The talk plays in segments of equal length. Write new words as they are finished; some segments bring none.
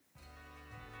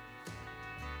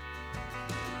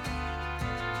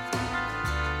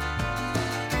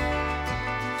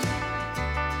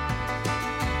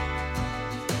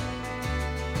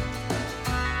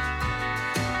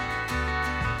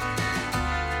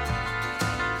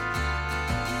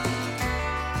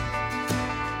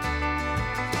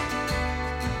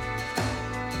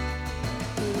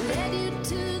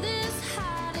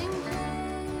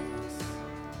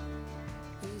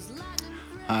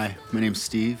Hi, my name's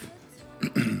Steve.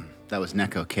 That was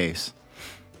Neko Case.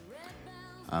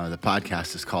 The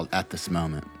podcast is called At This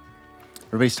Moment.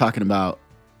 Everybody's talking about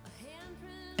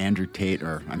Andrew Tate,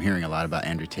 or I'm hearing a lot about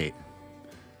Andrew Tate,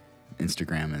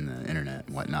 Instagram and the internet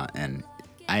and whatnot. And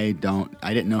I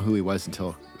didn't know who he was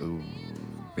until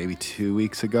maybe 2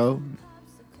 weeks ago.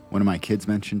 One of my kids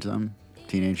mentioned him,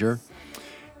 teenager,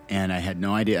 and I had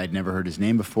no idea. I'd never heard his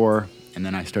name before. And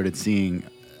then I started seeing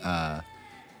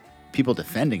people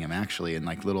defending him, actually, in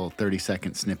like little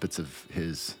 30-second snippets of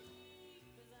his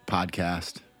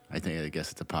podcast. I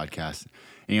guess it's a podcast.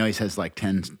 And he always has like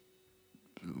 10,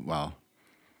 well,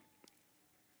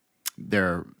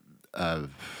 they're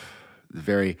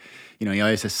very, he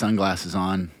always has sunglasses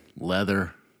on,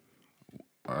 leather,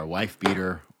 or a wife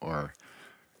beater, or,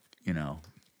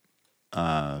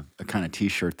 a kind of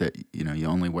t-shirt that, you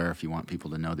only wear if you want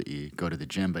people to know that you go to the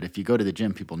gym. But if you go to the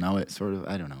gym, people know it, sort of.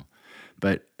 I don't know.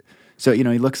 But so, he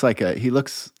looks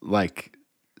like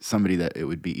somebody that it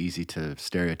would be easy to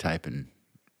stereotype and,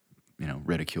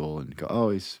 ridicule and go, oh,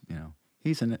 he's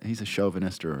a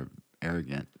chauvinist or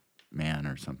arrogant man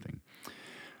or something.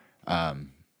 Further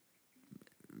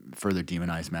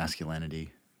demonize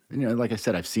masculinity. Like I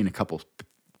said, I've seen a couple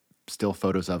still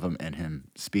photos of him and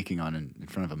him speaking in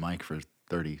front of a mic for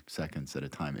 30 seconds at a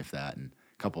time, if that, and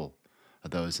a couple of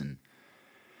those.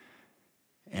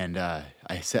 And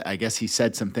I guess he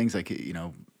said some things like,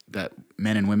 that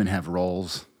men and women have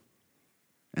roles,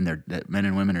 and that men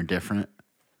and women are different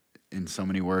in so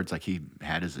many words. Like he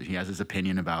has his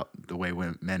opinion about the way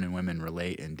men and women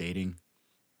relate in dating,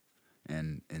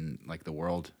 and in like the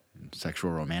world, and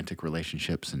sexual romantic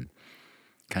relationships, and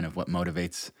kind of what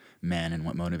motivates men and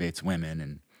what motivates women.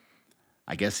 And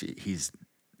I guess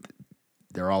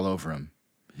they're all over him.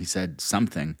 He said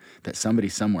something that somebody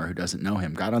somewhere who doesn't know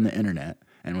him got on the internet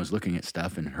and was looking at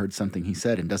stuff and heard something he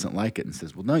said and doesn't like it and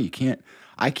says, well, no, you can't.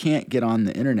 I can't get on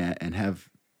the internet and have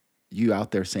you out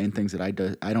there saying things that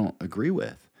I don't agree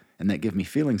with and that give me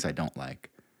feelings I don't like,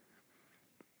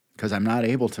 because I'm not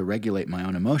able to regulate my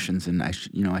own emotions, and I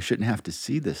shouldn't have to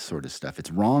see this sort of stuff.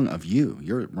 It's wrong of you.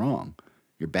 You're wrong.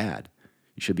 You're bad.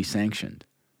 You should be sanctioned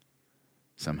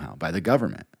somehow by the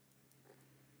government,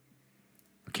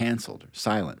 or canceled, or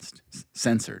silenced,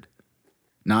 censored,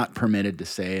 not permitted to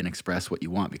say and express what you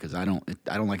want, because I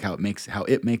don't like how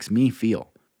it makes me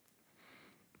feel.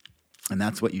 And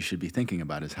that's what you should be thinking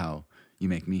about, is how you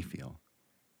make me feel.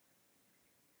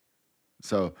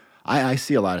 So I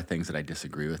see a lot of things that I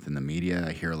disagree with in the media.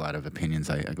 I hear a lot of opinions.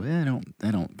 I go,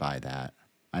 I don't buy that.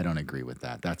 I don't agree with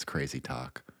that. That's crazy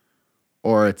talk.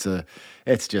 Or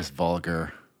it's just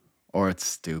vulgar, or it's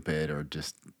stupid, or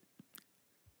just,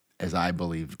 as I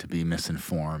believe, to be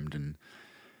misinformed. And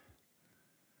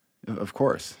of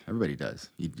course, everybody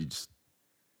does.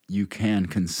 You can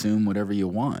consume whatever you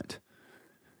want.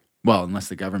 Well, unless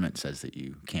the government says that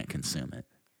you can't consume it.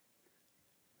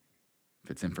 If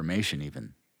it's information,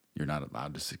 even, you're not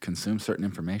allowed to consume certain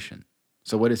information.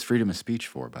 So what is freedom of speech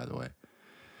for, by the way?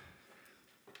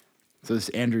 So this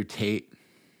Andrew Tate,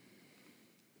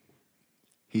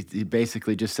 he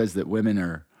basically just says that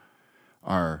women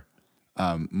are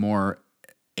more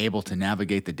able to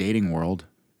navigate the dating world.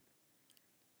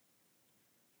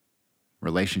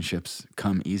 Relationships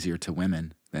come easier to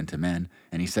women than to men.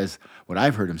 And he says, what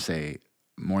I've heard him say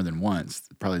more than once,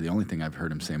 probably the only thing I've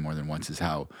heard him say more than once, is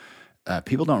how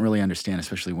people don't really understand,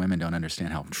 especially women don't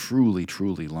understand, how truly,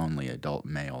 truly lonely adult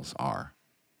males are,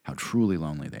 how truly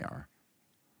lonely they are,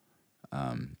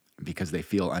 because they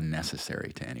feel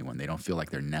unnecessary to anyone. They don't feel like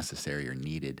they're necessary or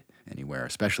needed anywhere,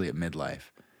 especially at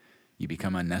midlife. You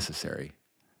become unnecessary.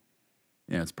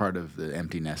 It's part of the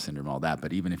empty nest syndrome, all that.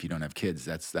 But even if you don't have kids,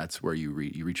 that's where you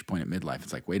reach a point at midlife.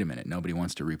 It's like, wait a minute, nobody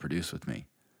wants to reproduce with me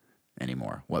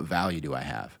anymore. What value do I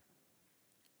have?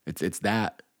 It's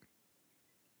that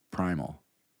primal.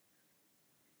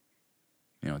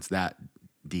 It's that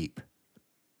deep.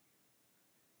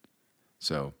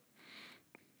 So,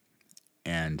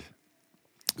 and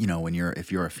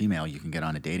if you're a female, you can get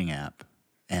on a dating app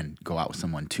and go out with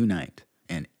someone tonight,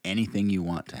 and anything you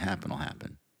want to happen will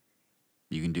happen.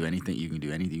 You can do anything. You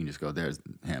can just go, there's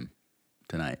him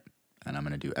tonight, and I'm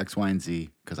going to do X, Y, and Z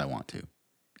because I want to,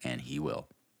 and he will.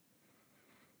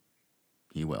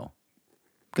 He will,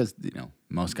 because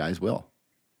most guys will.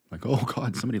 Like, oh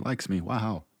God, somebody likes me.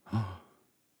 Wow.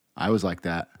 I was like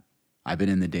that. I've been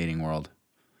in the dating world.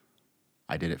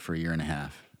 I did it for 1.5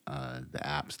 years. The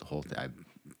apps, the whole thing. I've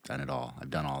done it all. I've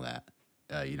done all that.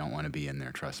 You don't want to be in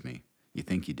there, trust me. You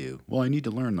think you do. Well, I need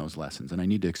to learn those lessons, and I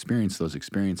need to experience those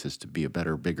experiences to be a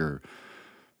better, bigger,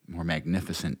 more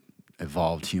magnificent,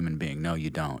 evolved human being. No, you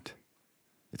don't.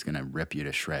 It's going to rip you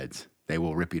to shreds. They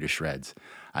will rip you to shreds.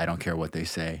 I don't care what they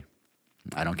say.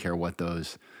 I don't care what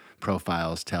those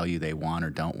profiles tell you they want or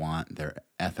don't want. Their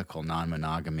ethical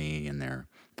non-monogamy and their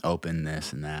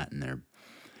openness and that, and they're,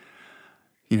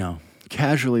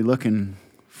 casually looking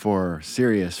for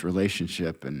serious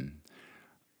relationship. And,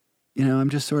 I'm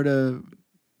just sort of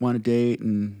want to date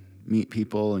and meet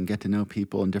people and get to know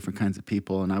people and different kinds of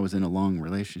people. And I was in a long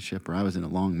relationship, or I was in a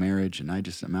long marriage, and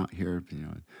I'm out here,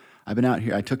 I've been out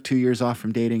here. I took 2 years off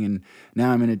from dating, and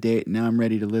now I'm in a date, and now I'm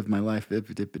ready to live my life.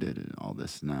 All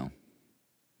this. No.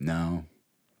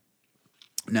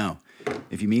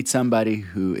 If you meet somebody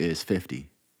who is 50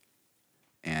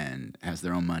 and has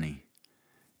their own money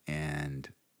and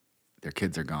their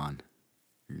kids are gone,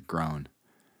 you're grown,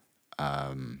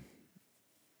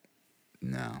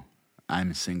 no.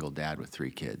 I'm a single dad with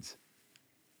 3 kids,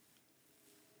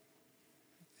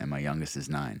 and my youngest is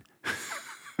 9.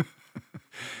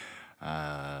 No.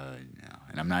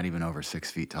 And I'm not even over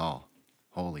 6 feet tall.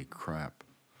 Holy crap.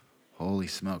 Holy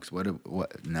smokes. What?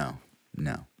 No.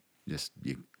 Just,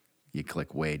 you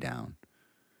click way down.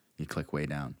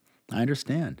 I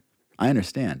understand.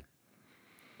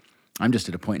 I'm just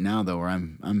at a point now, though, where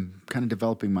I'm kind of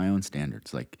developing my own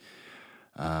standards. Like,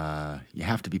 you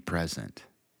have to be present.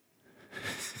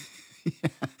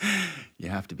 You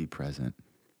have to be present.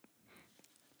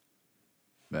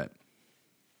 But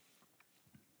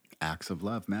acts of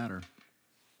love matter.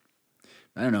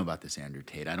 I don't know about this Andrew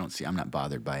Tate. I'm not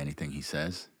bothered by anything he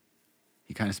says.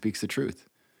 He kind of speaks the truth.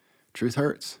 Truth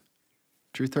hurts.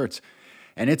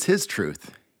 And it's his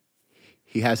truth.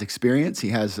 He has experience. He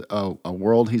has a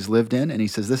world he's lived in. And he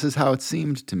says, this is how it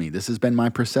seemed to me. This has been my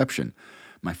perception.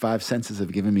 My 5 senses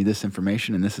have given me this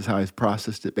information, and this is how I've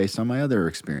processed it based on my other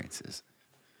experiences.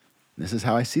 This is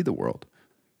how I see the world.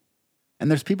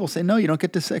 And there's people say, no, you don't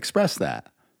get to express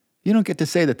that. You don't get to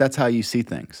say that that's how you see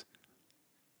things.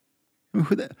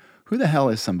 Who the hell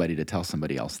is somebody to tell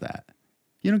somebody else that?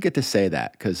 You don't get to say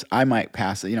that, because I might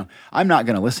pass it. I'm not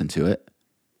going to listen to it,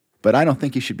 but I don't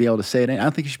think you should be able to say it. I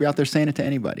don't think you should be out there saying it to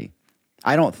anybody.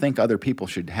 I don't think other people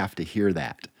should have to hear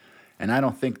that. And I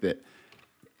don't think that,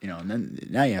 and then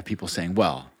now you have people saying,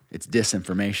 well, it's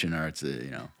disinformation, or it's,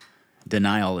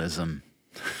 denialism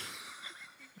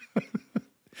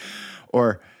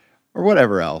or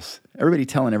whatever else. Everybody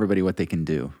telling everybody what they can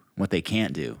do, what they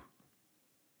can't do.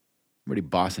 Everybody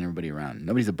bossing everybody around.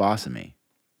 Nobody's a boss of me,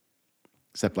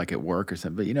 except like at work or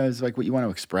something. But, it's like what you want to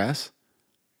express.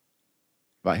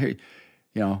 But here,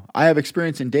 I have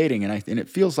experience in dating, and it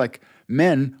feels like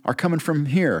men are coming from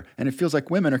here, and it feels like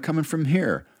women are coming from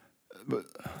here. But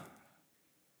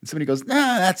and somebody goes, no,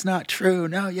 that's not true.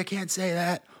 No, you can't say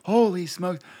that. Holy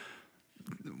smokes.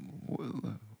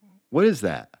 What is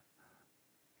that?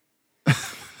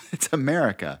 It's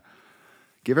America.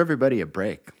 Give everybody a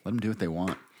break. Let them do what they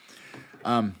want.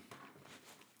 And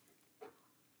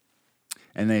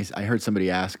I heard somebody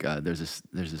ask. There's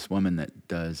this woman that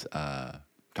does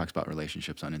talks about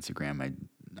relationships on Instagram.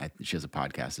 She has a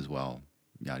podcast as well.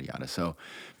 Yada yada. So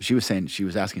she was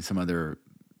asking some other.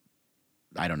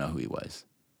 I don't know who he was.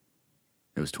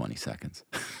 It was 20 seconds.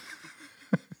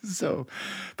 So,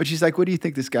 but she's like, what do you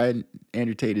think this guy,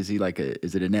 Andrew Tate, is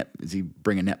he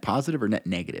bring a net positive or net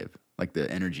negative? Like the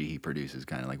energy he produces,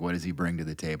 kind of like, what does he bring to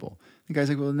the table? The guy's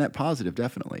like, well, net positive,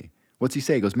 definitely. What's he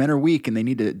say? He goes, men are weak and they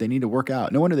need to work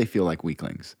out. No wonder they feel like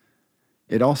weaklings.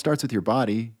 It all starts with your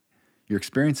body. You're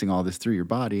experiencing all this through your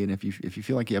body. And if you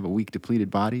feel like you have a weak, depleted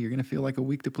body, you're going to feel like a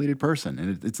weak, depleted person.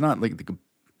 And it's not like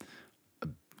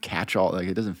a catch-all, like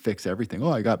it doesn't fix everything.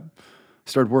 Oh,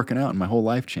 started working out and my whole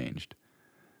life changed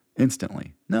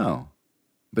instantly. No,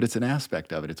 but it's an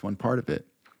aspect of it. It's one part of it.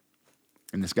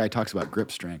 And this guy talks about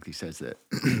grip strength. He says that,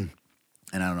 and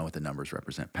I don't know what the numbers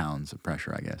represent, pounds of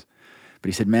pressure, I guess. But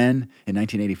he said men in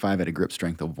 1985 had a grip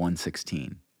strength of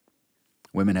 116.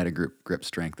 Women had a grip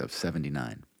strength of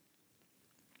 79.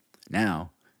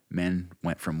 Now, men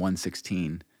went from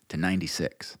 116 to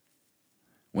 96.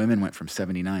 Women went from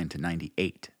 79 to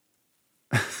 98.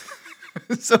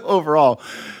 So overall,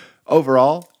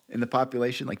 in the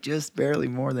population, like just barely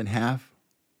more than half,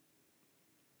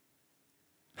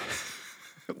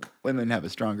 women have a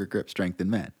stronger grip strength than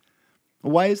men.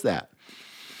 Well, why is that?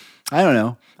 I don't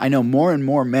know. I know more and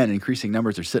more men, increasing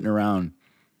numbers, are sitting around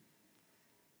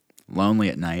lonely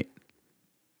at night.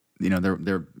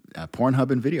 They're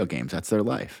Pornhub and video games. That's their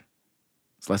life.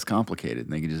 It's less complicated.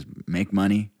 They can just make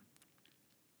money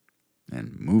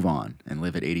and move on and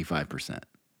live at 85%.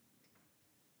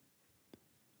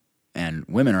 And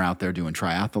women are out there doing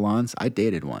triathlons. I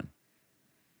dated one.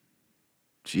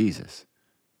 Jesus.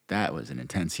 That was an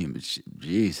intense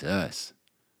Jesus.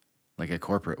 Like a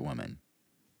corporate woman.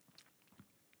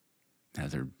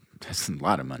 has a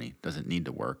lot of money, doesn't need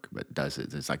to work, but does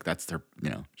it. It's like that's their,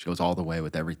 she goes all the way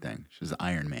with everything. She's an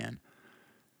Iron Man.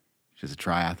 She does a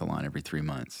triathlon every 3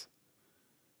 months,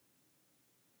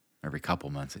 every couple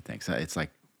months, I think. So it's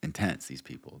like intense, these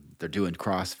people. They're doing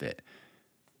CrossFit.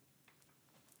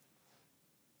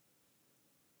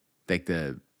 Like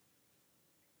the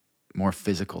more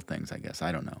physical things, I guess.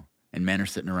 I don't know. And men are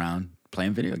sitting around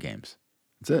playing video games.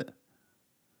 That's it.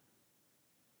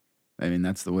 I mean,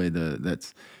 that's the way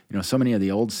that's, so many of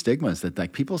the old stigmas that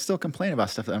like people still complain about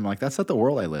stuff that I'm like, that's not the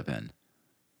world I live in.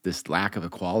 This lack of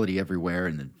equality everywhere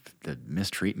and the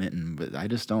mistreatment. But I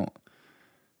just you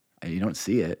don't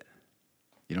see it.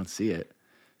 You don't see it.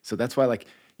 So that's why, like,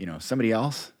 somebody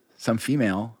else, some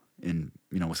female in,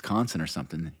 Wisconsin or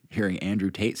something, hearing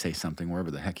Andrew Tate say something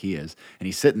wherever the heck he is, and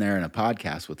he's sitting there in a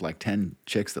podcast with like 10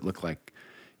 chicks that look like,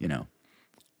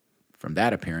 from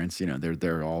that appearance, they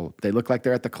look like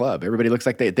they're at the club. Everybody looks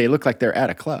like they look like they're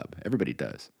at a club. Everybody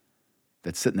does.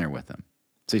 That's sitting there with him.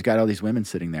 So he's got all these women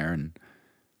sitting there and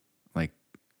like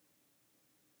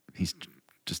he's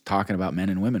just talking about men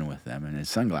and women with them and his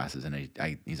sunglasses, and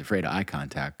he's afraid of eye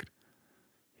contact.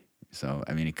 So,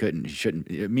 I mean, he shouldn't.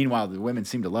 Meanwhile, the women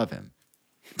seem to love him.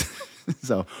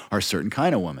 So, are certain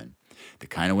kind of women. The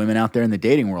kind of women out there in the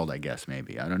dating world, I guess,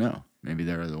 maybe. I don't know. Maybe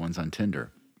they're the ones on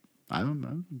Tinder. I've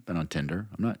been on Tinder.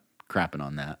 I'm not crapping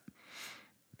on that.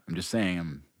 I'm just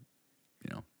saying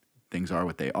things are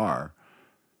what they are.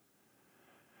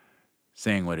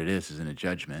 Saying what it is isn't a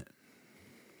judgment.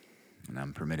 And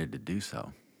I'm permitted to do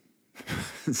so.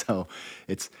 So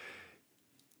it's,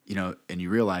 and you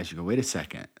realize, you go, wait a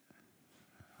second.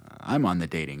 I'm on the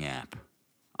dating app.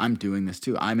 I'm doing this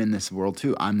too. I'm in this world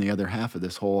too. I'm the other half of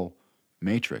this whole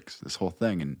matrix, this whole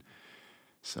thing. And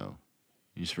so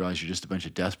you just realize you're just a bunch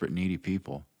of desperate, needy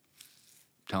people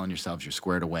telling yourselves you're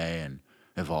squared away and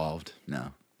evolved.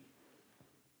 No.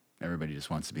 Everybody just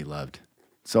wants to be loved.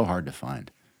 It's so hard to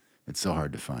find. It's so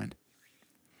hard to find.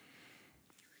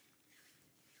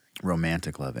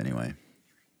 Romantic love, anyway.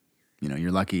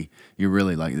 You're lucky. You're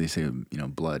really lucky. They say,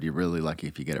 blood. You're really lucky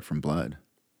if you get it from blood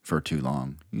for too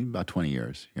long. About 20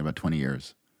 years. You have about 20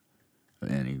 years of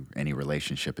any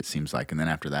relationship, it seems like. And then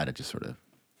after that, it just sort of,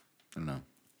 I don't know,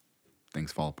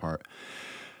 things fall apart.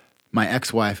 My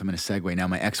ex-wife, I'm going to segue now.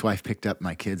 My ex-wife picked up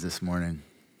my kids this morning,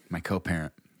 my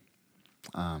co-parent.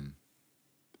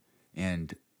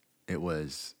 And it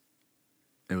was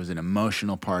an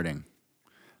emotional parting.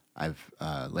 I've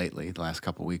lately, the last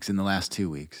couple of weeks, in the last 2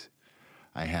 weeks,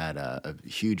 I had a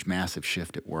huge, massive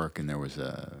shift at work, and it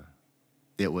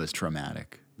was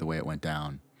traumatic the way it went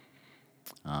down.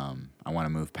 I want to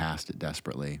move past it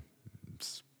desperately.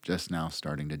 It's just now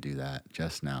starting to do that,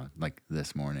 just now, like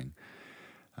this morning,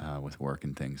 with work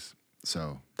and things.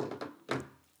 So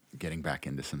getting back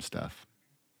into some stuff.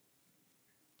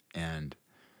 And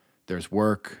there's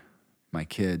work, my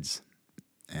kids,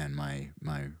 and my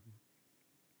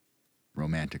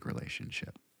romantic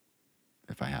relationship,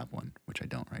 if I have one, which I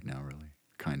don't right now, really.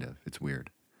 Kind of. It's weird.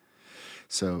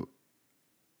 So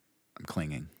I'm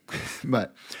clinging.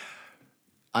 But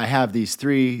I have these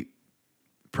 3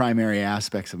 primary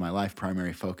aspects of my life,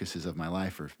 primary focuses of my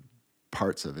life, or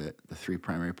parts of it, the 3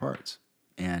 primary parts.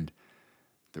 And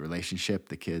the relationship,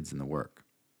 the kids, and the work.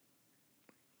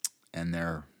 And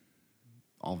they're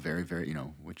all very, very,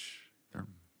 which are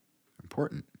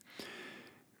important.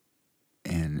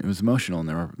 And it was emotional,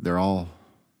 and they're all,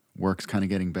 work's kind of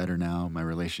getting better now. My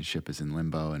relationship is in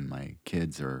limbo, and my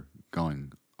kids are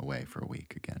going away for a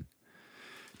week again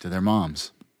to their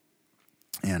moms.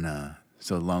 And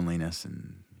so loneliness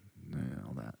and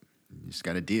all that. You just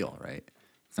got to deal, right?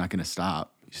 It's not going to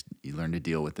stop. You learn to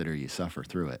deal with it, or you suffer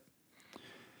through it.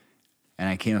 And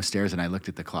I came upstairs and I looked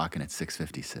at the clock, and it's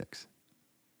 6:56.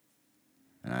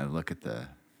 And I look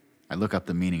up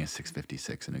the meaning of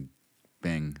 6:56 in a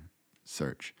Bing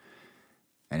search.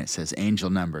 And it says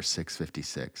angel number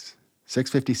 656.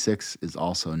 656 is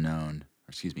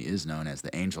known as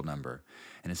the angel number.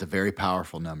 And it's a very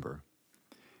powerful number.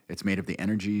 It's made of the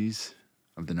energies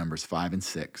of the numbers 5 and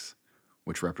 6,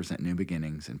 which represent new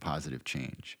beginnings and positive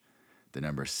change. The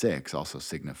number 6 also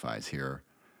signifies here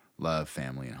love,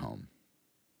 family, and home.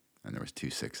 And there was 2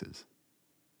 6s.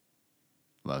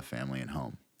 Love, family, and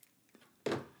home.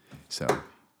 So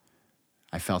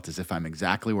I felt as if I'm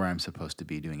exactly where I'm supposed to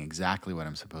be, doing exactly what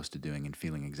I'm supposed to be doing, and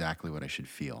feeling exactly what I should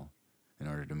feel in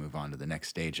order to move on to the next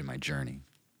stage in my journey.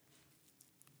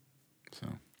 So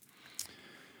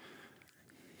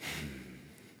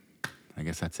I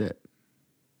guess that's it.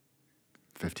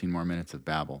 15 more minutes of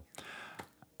babble.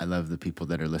 I love the people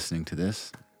that are listening to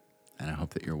this, and I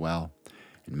hope that you're well.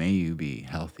 And may you be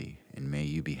healthy, and may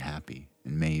you be happy,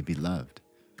 and may you be loved.